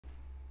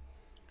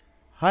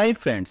Hi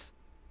friends,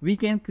 we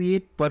can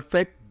create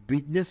perfect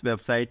business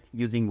website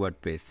using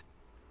WordPress.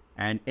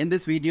 And in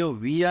this video,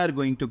 we are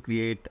going to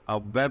create a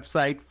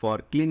website for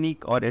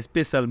clinic or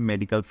special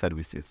medical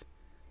services.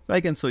 So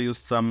I can show you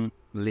some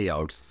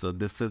layouts. So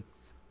this is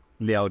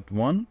layout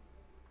 1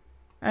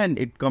 and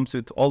it comes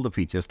with all the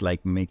features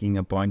like making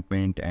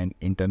appointment and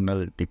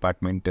internal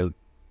departmental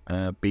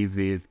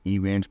pages,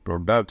 events,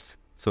 products.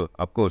 So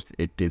of course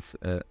it is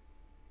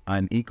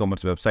an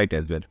e-commerce website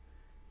as well.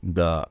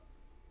 The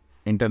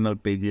internal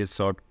pages,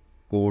 short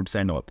codes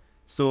and all.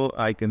 So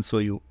I can show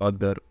you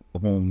other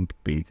home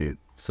pages.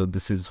 So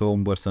this is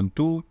home version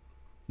 2.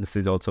 This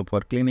is also for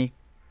clinic.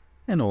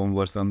 And home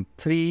version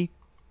 3.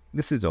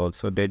 This is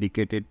also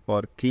dedicated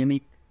for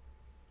clinic.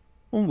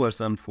 Home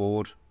version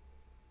 4.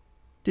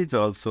 It is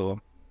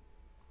also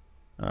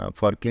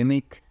for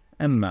clinic.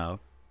 And now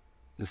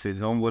this is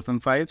home version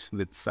 5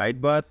 with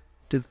sidebar.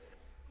 It is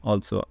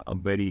also a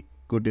very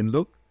good in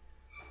look.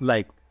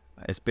 Like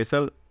a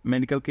special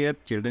medical care,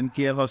 children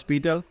care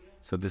hospital.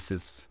 So this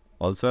is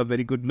also a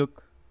very good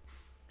look.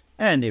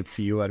 And if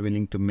you are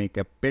willing to make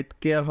a pet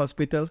care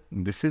hospital,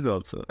 this is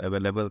also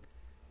available.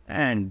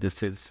 And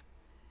this is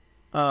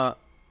a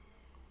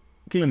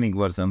clinic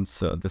version.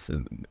 So this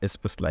is a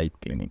specialized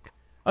clinic.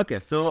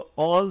 Okay, so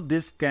all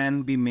this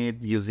can be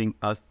made using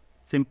a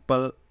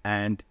simple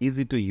and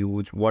easy to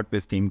use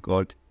WordPress theme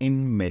called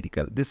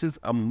inMedical. This is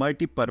a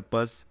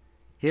multi-purpose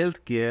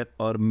healthcare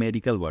or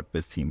medical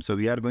WordPress theme. So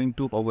we are going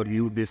to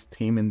overview this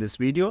theme in this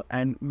video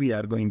and we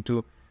are going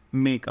to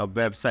make a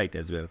website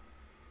as well.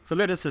 So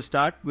let us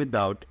start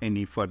without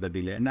any further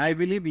delay. And I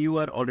believe you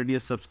are already a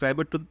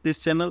subscriber to this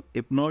channel.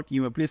 If not,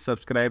 you may please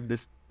subscribe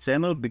this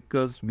channel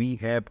because we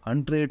have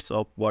hundreds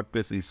of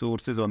WordPress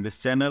resources on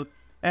this channel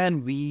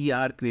and we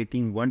are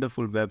creating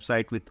wonderful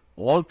website with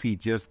all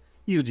features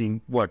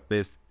using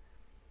WordPress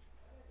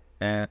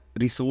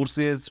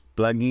resources,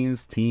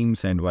 plugins,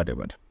 themes and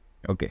whatever.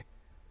 Okay.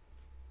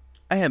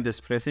 I have this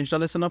fresh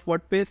installation of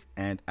WordPress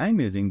and I'm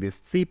using this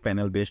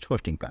cPanel based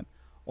hosting plan.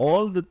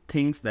 All the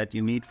things that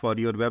you need for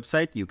your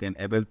website you can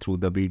avail through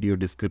the video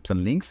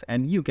description links,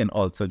 and you can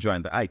also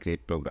join the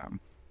iCreate program,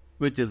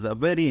 which is a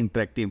very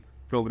interactive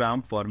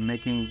program for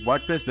making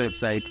WordPress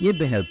website with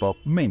the help of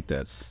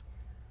mentors.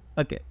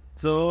 Okay,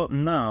 so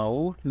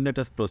now let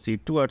us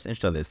proceed towards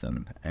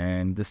installation,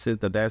 and this is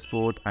the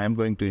dashboard. I'm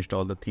going to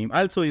install the theme.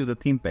 I'll show you the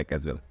theme pack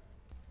as well.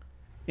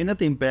 In the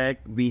theme pack,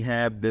 we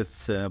have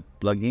this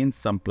plugins.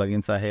 Some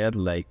plugins are here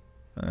like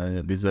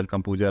Visual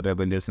Composer,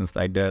 Revelation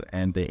Slider,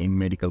 and the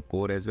inMedical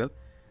core as well.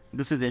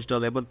 This is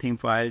installable theme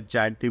file,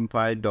 chat theme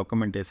file,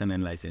 documentation,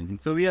 and licensing.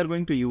 So we are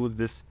going to use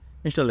this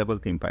installable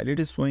theme file. It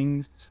is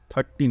showing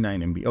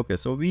 39 MB. Okay,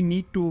 so we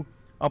need to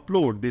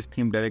upload this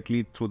theme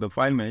directly through the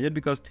file manager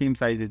because theme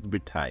size is a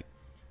bit high.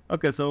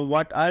 Okay, so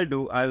what I'll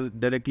do, I'll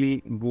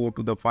directly go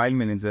to the file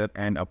manager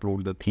and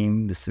upload the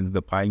theme. This is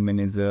the file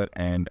manager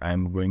and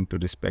I'm going to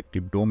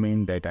respective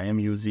domain that I am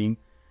using,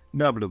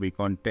 WP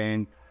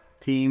content,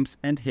 themes,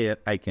 and here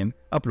I can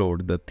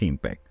upload the theme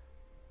pack.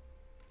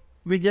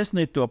 We just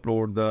need to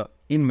upload the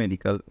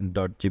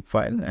inMedical.zip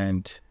file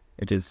and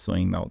it is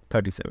showing now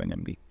 37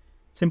 MB.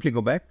 Simply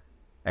go back,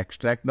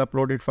 extract the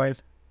uploaded file.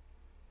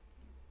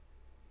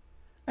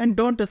 And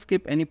don't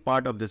skip any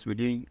part of this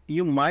video.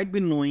 You might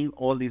be knowing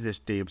all these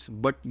steps,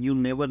 but you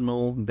never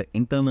know the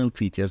internal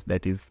features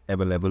that is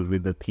available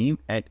with the theme.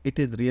 And it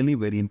is really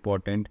very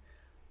important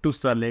to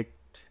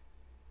select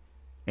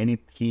any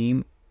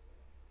theme,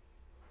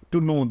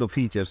 to know the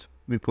features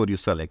before you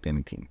select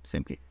any theme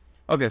simply.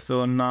 Okay,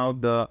 so now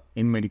the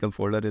inMedical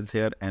folder is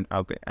here and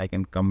okay, I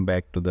can come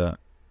back to the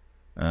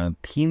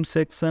theme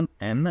section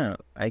and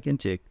I can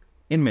check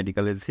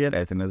inMedical is here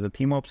as another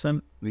theme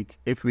option.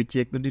 If we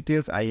check the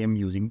details, I am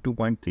using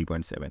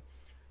 2.3.7.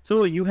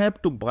 So you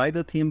have to buy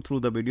the theme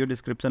through the video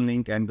description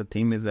link, and the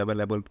theme is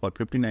available for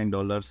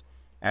 $59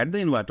 at the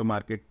Envato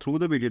market through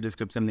the video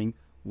description link.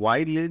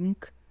 Why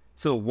link?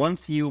 So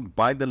once you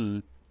buy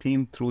the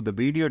theme through the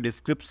video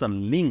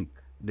description link,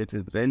 that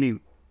is really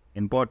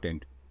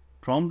important,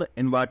 from the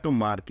Envato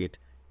market,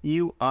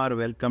 you are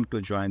welcome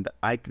to join the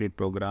iCreate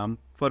program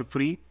for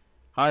free.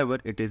 However,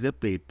 it is a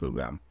paid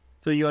program.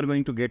 So you are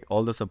going to get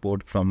all the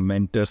support from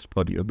mentors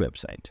for your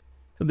website.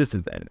 So this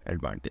is the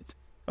advantage.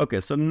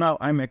 Okay, so now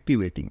I'm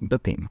activating the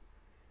theme.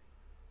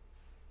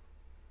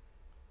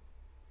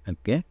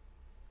 Okay.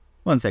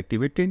 Once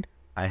activated,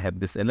 I have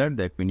this alert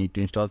that we need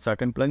to install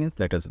certain plugins.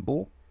 Let us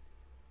go.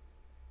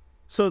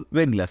 So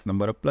very less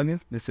number of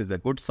plugins. This is a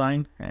good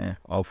sign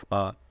of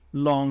a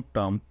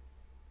long-term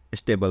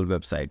stable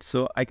website.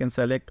 So I can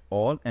select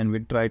all and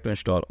we'll try to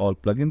install all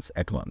plugins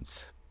at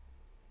once.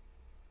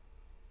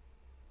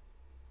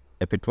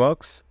 If it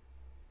works,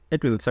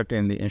 it will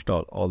certainly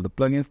install all the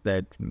plugins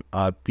that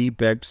are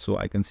pre-packed. So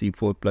I can see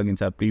 4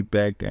 plugins are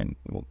pre-packed and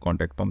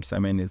contact form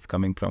 7 is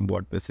coming from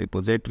WordPress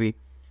repository.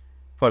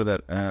 Further,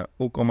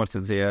 WooCommerce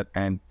is here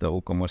and the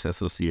WooCommerce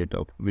associate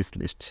of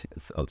wishlist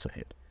is also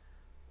here.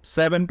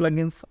 7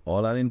 plugins,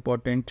 all are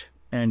important,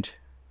 and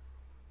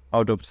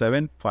out of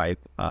 7, 5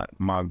 are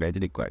marked as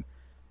required.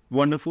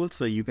 Wonderful.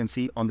 So you can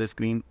see on the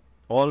screen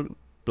all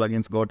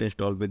plugins got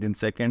installed within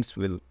seconds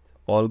with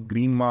all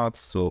green marks.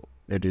 So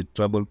it is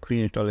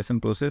trouble-free installation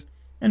process.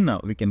 And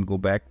now we can go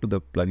back to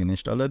the plugin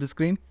installer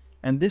screen.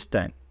 And this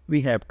time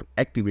we have to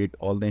activate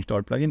all the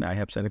installed plugin. I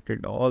have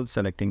selected all,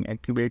 selecting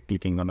activate,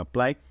 clicking on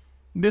apply.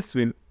 This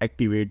will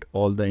activate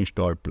all the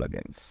installed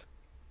plugins.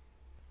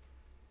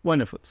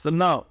 Wonderful. So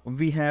now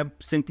we have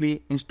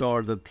simply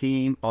installed the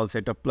theme, all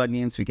set of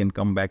plugins. We can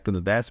come back to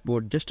the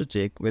dashboard just to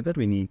check whether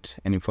we need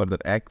any further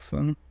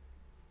action.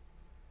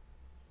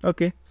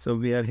 Okay, so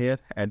we are here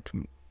at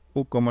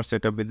WooCommerce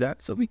setup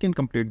wizard. So we can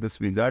complete this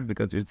wizard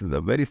because it's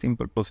a very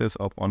simple process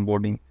of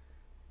onboarding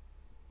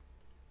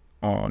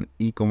on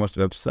e-commerce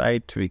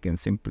website. We can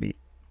simply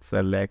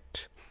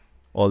select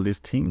all these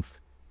things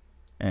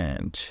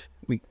and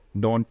we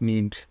don't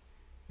need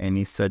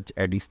any such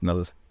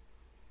additional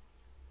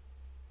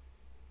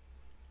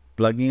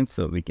plugins,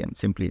 so we can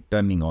simply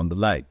turning on the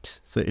light.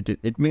 So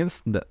it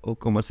means the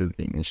WooCommerce is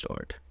being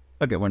installed.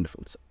 Okay,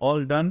 wonderful. So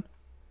all done,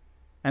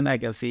 and I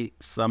can see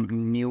some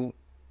new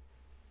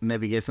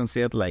navigations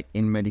here like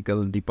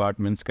inMedical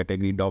departments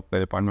category doctor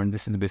department.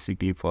 This is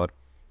basically for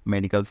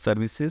medical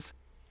services,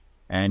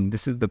 and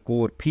this is the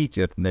core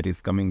feature that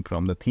is coming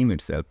from the theme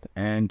itself,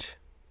 and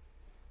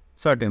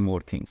certain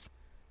more things.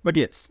 But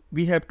yes,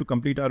 we have to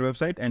complete our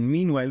website, and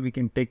meanwhile we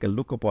can take a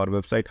look of our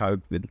website, how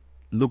it will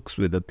looks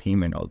with the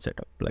theme and all set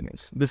of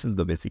plugins. This is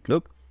the basic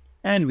look,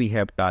 and we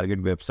have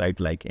target website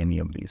like any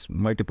of these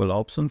multiple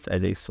options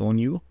as I shown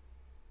you,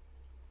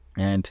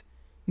 and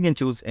you can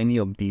choose any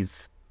of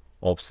these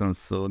options.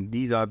 So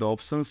these are the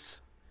options: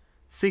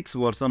 6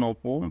 version of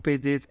home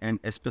pages and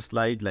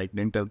specialized like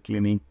dental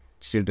clinic,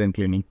 children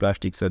clinic,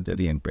 plastic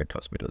surgery, and pet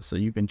hospital. So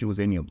you can choose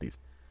any of these.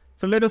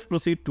 So let us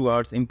proceed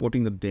towards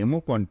importing the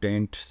demo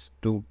content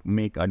to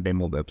make a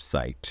demo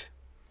website.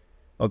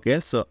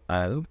 Okay, so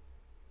I'll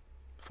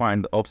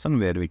find the option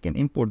where we can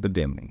import the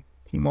demo.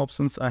 Theme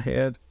options are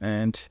here,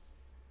 and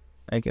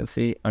I can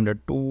see under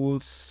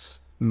tools,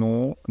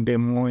 no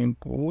demo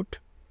import.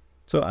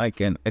 So I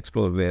can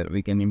explore where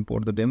we can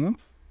import the demo.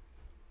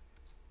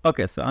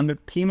 Okay, so under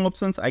theme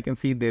options, I can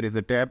see there is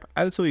a tab.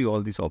 I'll show you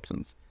all these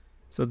options.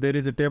 So there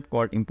is a tab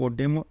called import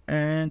demo,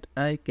 and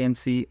I can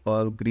see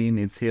all green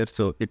is here.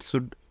 So it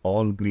should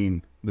all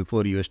green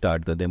before you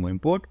start the demo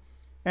import.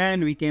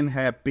 And we can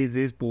have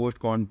pages, post,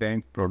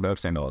 content,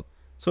 products, and all.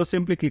 So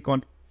simply click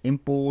on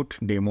import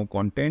demo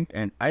content,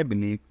 and I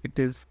believe it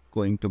is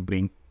going to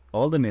bring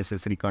all the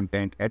necessary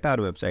content at our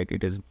website.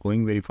 It is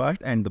going very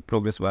fast, and the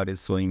progress bar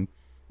is showing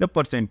the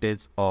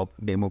percentage of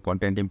demo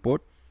content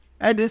import.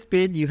 At this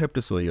page, you have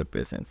to show your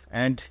patience,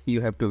 and you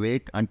have to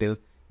wait until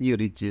you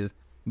reaches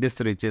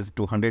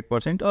to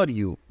 100% or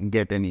you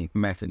get any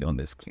message on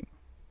the screen.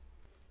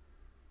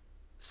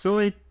 So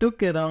it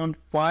took around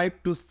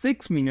 5 to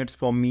 6 minutes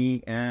for me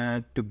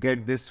to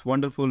get this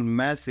wonderful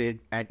message,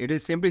 and it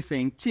is simply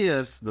saying,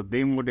 cheers, the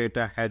demo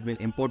data has been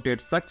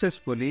imported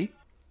successfully.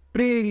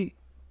 Please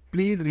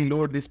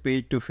reload this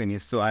page to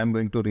finish. So I'm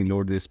going to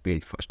reload this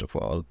page first of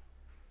all.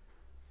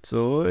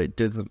 So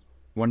it is a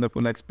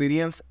wonderful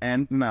experience,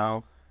 and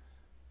now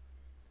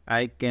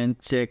I can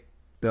check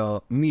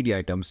the media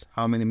items,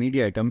 how many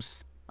media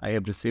items I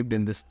have received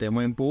in this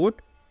demo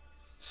import.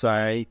 So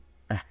I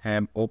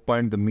have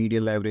opened the media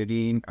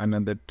library in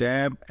another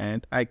tab,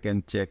 and I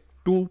can check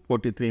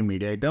 243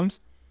 media items.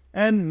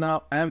 And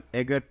now I'm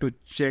eager to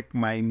check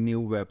my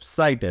new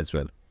website as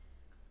well.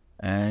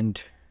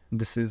 And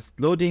this is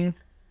loading,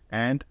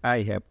 and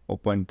I have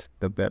opened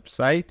the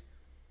website.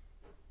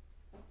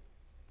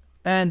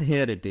 And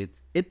here it is.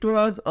 It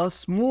was a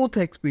smooth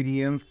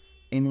experience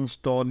in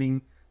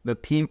installing the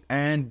theme,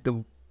 and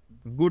the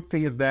good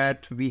thing is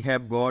that we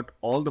have got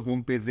all the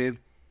home pages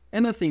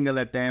in a single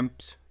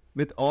attempt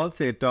with all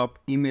set up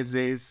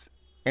images,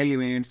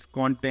 elements,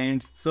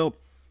 contents. So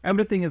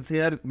everything is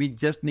here. We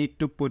just need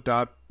to put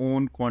our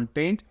own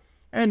content,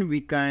 and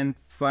we can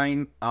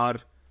sign our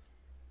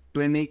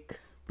clinic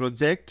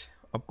project.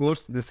 Of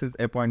course, this is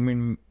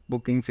appointment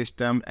booking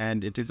system,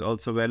 and it is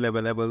also well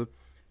available.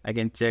 I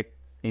can check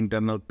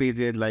internal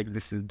pages like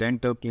this is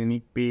dental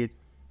clinic page.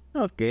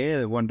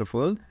 Okay,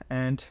 wonderful.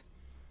 And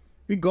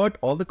we got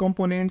all the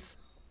components,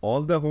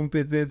 all the home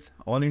pages,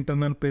 all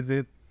internal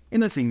pages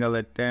in a single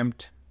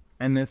attempt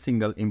and a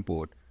single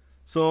import.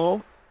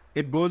 So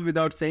it goes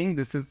without saying,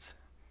 this is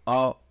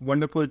a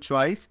wonderful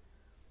choice,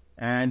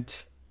 and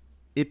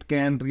it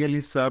can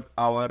really serve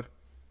our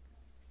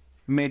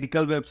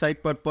medical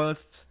website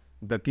purpose,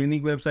 the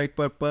clinic website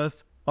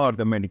purpose, or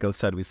the medical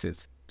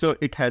services. So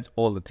it has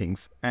all the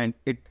things, and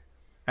it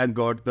has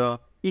got the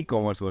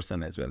e-commerce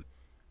version as well.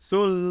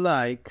 So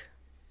like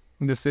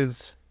this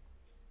is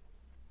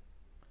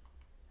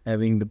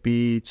having the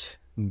page,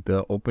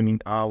 the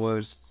opening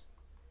hours.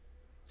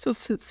 So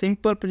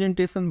simple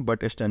presentation,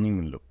 but a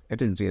stunning look.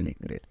 It is really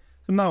great.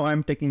 So now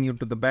I'm taking you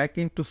to the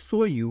backend to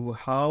show you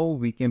how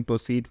we can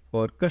proceed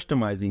for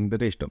customizing the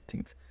rest of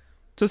things.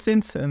 So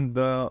since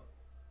the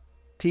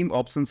theme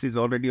options is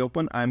already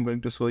open, I'm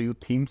going to show you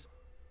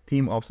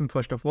theme option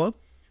first of all.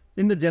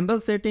 In the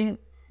general setting,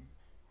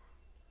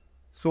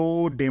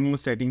 so demo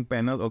setting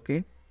panel,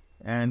 okay,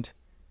 and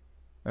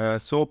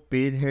SOAP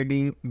page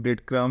heading,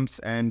 breadcrumbs,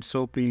 and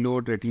SOAP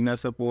preload, retina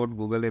support,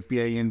 Google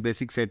API, and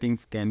basic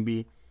settings can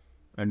be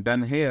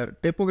done here.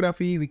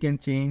 Typography we can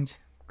change,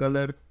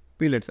 color,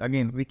 palettes.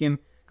 Again, we can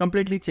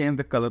completely change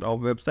the color of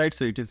website,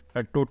 so it is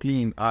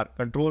totally in our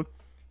control.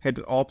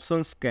 Header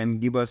options can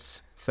give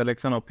us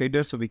selection of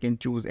headers, so we can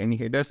choose any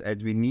headers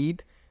as we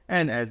need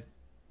and as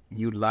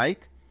you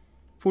like.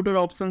 Footer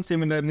options,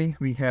 similarly,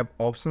 we have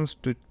options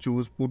to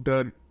choose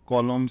footer,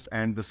 columns,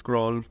 and the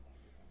scroll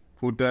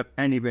footer,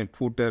 and even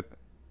footer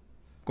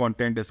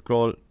content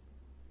scroll,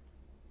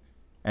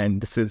 and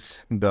this is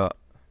the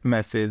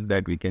message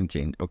that we can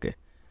change. Okay,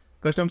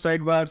 custom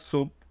sidebar,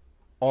 so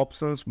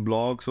options,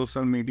 blog,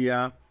 social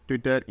media,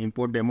 Twitter,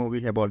 import demo,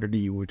 we have already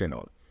used and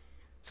all.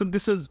 So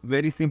this is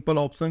very simple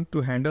option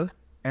to handle,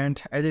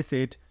 and as I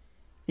said,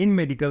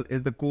 inMedical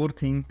is the core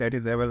thing that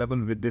is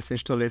available with this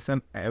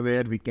installation,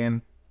 where we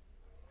can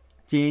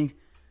change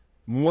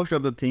most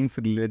of the things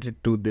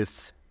related to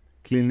this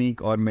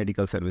clinic or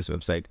medical service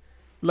website.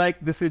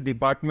 Like this is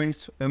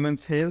departments,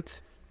 women's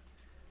health,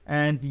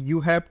 and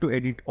you have to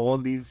edit all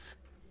these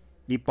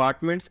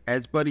departments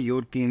as per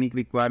your clinic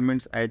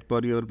requirements, as per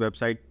your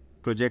website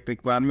project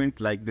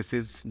requirement. Like this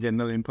is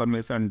general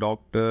information,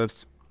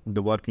 doctors,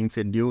 the working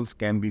schedules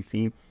can be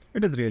seen.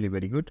 It is really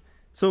very good.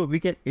 So we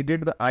can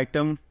edit the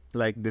item,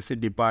 like this is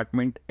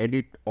department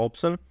edit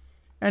option,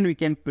 and we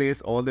can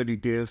place all the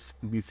details.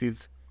 This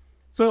is,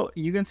 so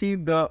you can see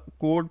the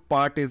code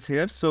part is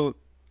here. So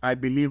I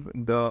believe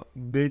the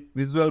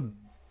visual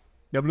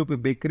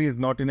WP Bakery is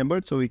not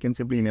enabled, so we can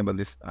simply enable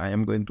this. I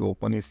am going to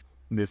open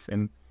this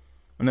in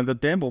another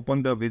tab.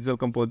 Open the Visual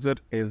Composer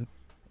is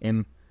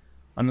in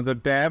another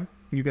tab.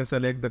 You can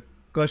select the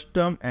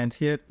custom, and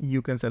here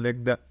you can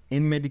select the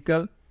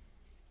inMedical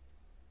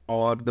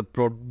or the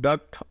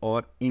product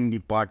or in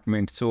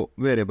department, so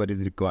wherever is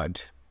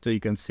required. So you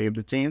can save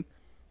the change,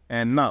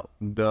 and now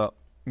the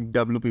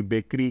WP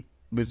Bakery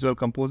Visual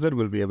Composer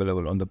will be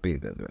available on the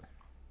page as well.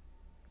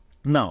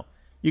 Now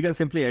you can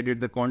simply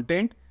edit the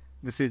content.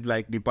 This is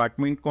like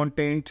department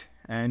content,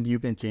 and you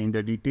can change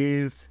the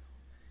details.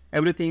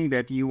 Everything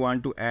that you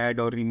want to add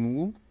or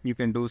remove, you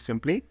can do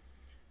simply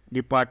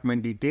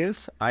department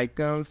details,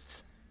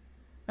 icons,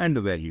 and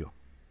the value.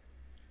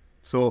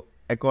 So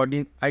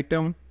according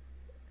item.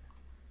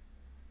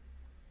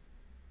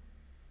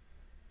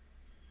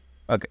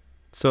 Okay,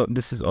 so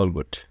this is all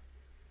good.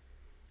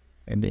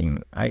 And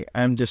then I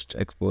am just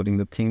exploring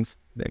the things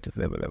that is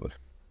available.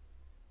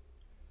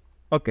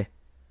 Okay,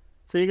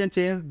 so you can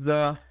change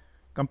the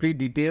complete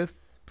details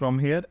from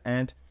here,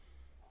 and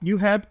you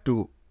have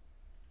to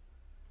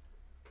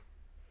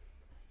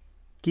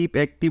keep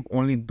active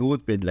only those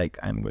pages. Like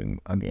I'm going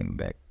again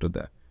back to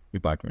the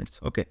departments.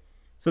 Okay,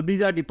 so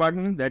these are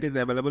departments that is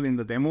available in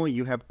the demo.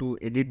 You have to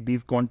edit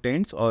these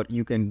contents, or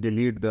you can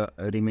delete the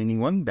remaining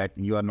one that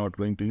you are not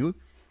going to use.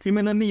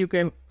 Similarly, you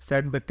can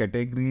set the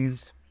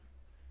categories.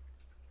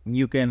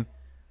 You can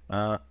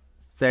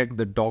set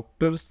the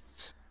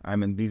doctors. I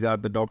mean, these are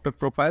the doctor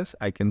profiles.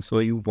 I can show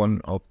you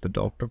one of the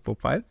doctor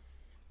profile.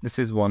 This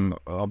is one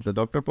of the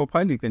doctor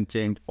profile. You can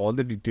change all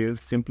the details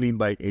simply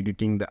by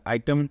editing the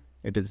item.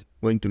 It is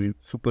going to be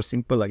super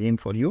simple again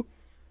for you.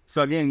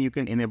 So again, you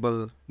can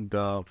enable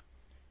the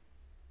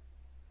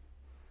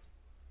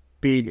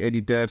page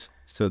editor.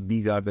 So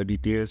these are the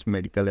details,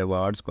 medical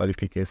awards,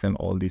 qualification,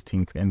 all these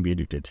things can be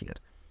edited here.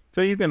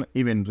 So you can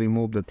even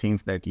remove the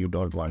things that you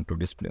don't want to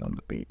display on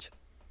the page.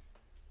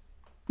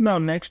 Now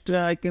next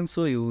I can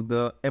show you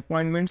the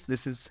appointments.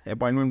 This is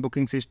appointment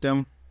booking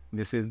system.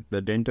 This is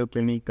the dental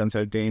clinic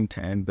consultant,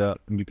 and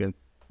you can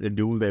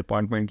schedule the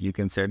appointment. You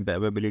can set the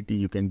availability.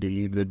 You can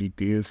delete the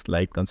details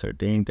like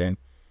consultant, and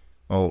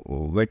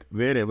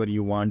wherever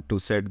you want to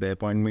set the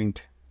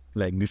appointment.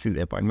 Like this is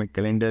appointment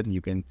calendar.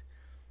 You can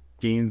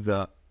change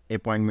the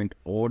appointment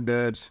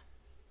orders,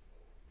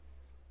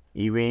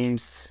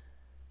 events,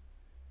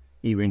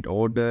 event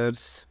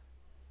orders,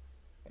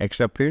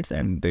 extra fields,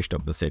 and rest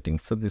of the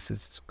settings. So this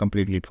is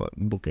completely for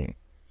booking.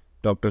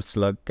 Doctor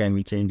slug can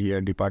be changed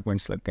here.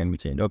 Department slug can be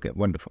changed. Okay,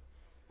 wonderful.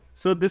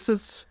 So this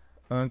is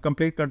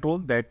complete control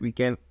that we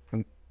can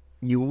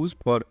use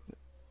for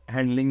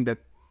handling the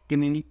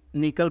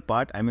clinical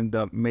part. I mean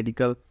the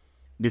medical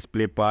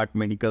display part,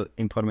 medical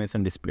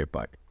information display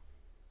part.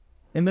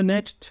 In the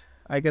next,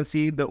 I can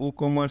see the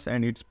e-commerce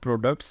and its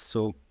products.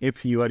 So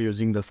if you are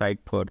using the site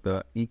for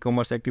the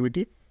e-commerce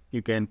activity,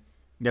 you can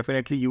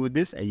definitely use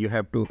this, and you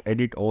have to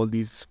edit all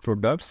these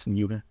products.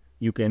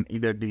 You can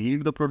either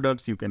delete the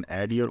products, you can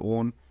add your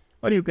own,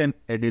 or you can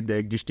edit the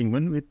existing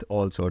one with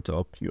all sorts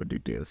of your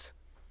details.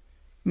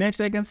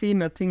 Next, I can see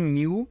nothing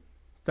new.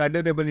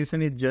 Slider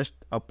revolution is just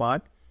a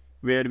part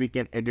where we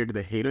can edit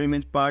the hero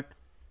image part.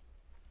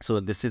 So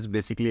this is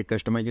basically a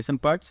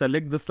customization part.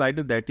 Select the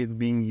slider that is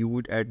being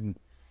used at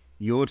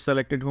your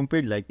selected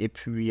homepage. Like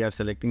if we are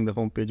selecting the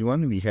homepage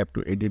 1, we have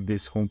to edit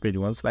this homepage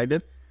 1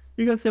 slider.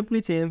 You can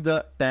simply change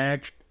the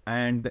text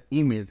and the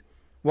image.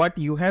 What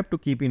you have to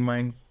keep in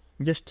mind,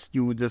 just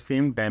use the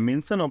same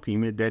dimension of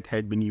image that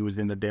had been used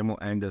in the demo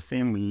and the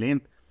same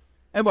length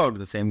about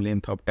the same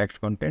length of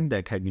text content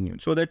that has been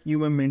used, so that you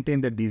may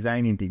maintain the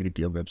design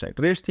integrity of website.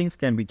 Rest things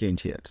can be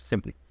changed here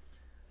simply.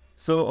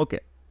 So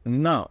okay,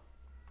 now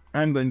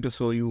I'm going to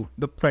show you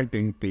the front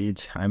end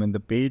page. I'm in the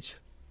page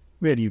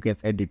where you can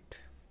edit.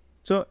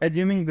 So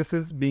assuming this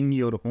is being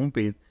your home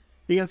page,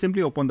 you can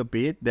simply open the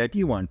page that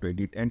you want to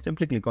edit and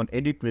simply click on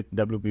edit with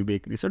WP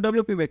Bakery. So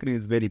WP Bakery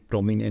is very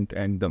prominent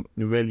and the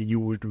well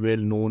used, well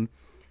known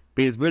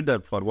page builder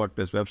for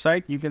WordPress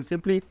website. You can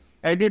simply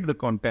edit the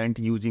content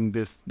using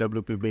this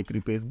WP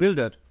Bakery page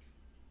builder,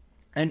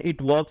 and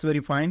it works very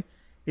fine.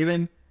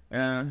 Even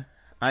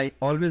I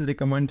always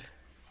recommend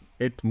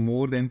it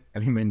more than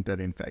Elementor,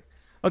 in fact.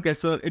 Okay,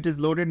 so it is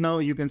loaded now.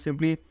 You can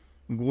simply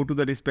go to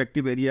the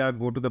respective area,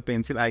 go to the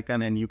pencil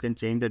icon, and you can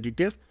change the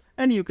details,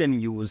 and you can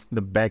use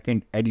the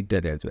backend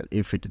editor as well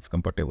if it is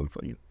compatible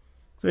for you.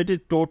 So it is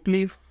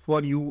totally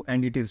for you,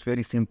 and it is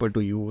very simple to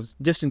use.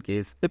 Just in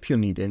case if you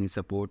need any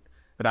support,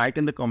 write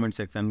in the comment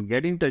section,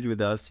 get in touch with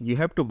us. You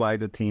have to buy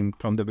the theme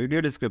from the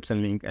video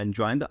description link and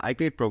join the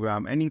iCreate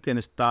program, and you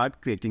can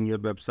start creating your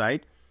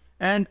website.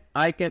 And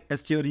I can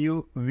assure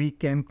you, we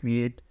can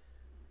create,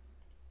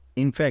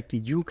 in fact,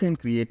 you can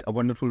create a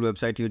wonderful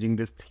website using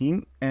this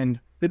theme, and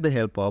with the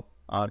help of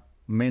our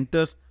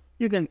mentors,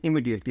 you can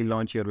immediately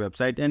launch your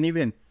website. And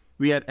even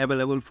we are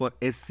available for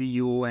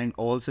SEO and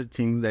all such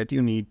things that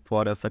you need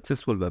for a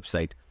successful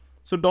website.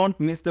 So don't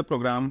miss the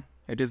program.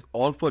 It is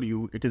all for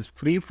you. It is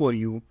free for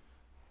you.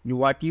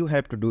 What you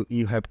have to do,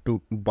 you have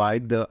to buy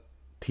the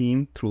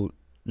theme through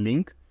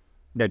link,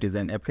 that is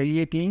an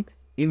affiliate link,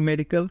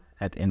 inMedical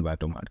at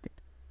Envato Market.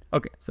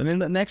 Okay, so in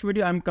the next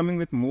video, I'm coming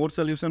with more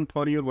solution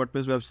for your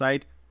WordPress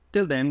website.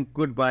 Till then,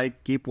 goodbye,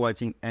 keep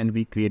watching, and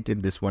we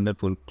created this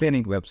wonderful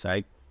cleaning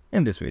website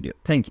in this video.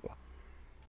 Thank you.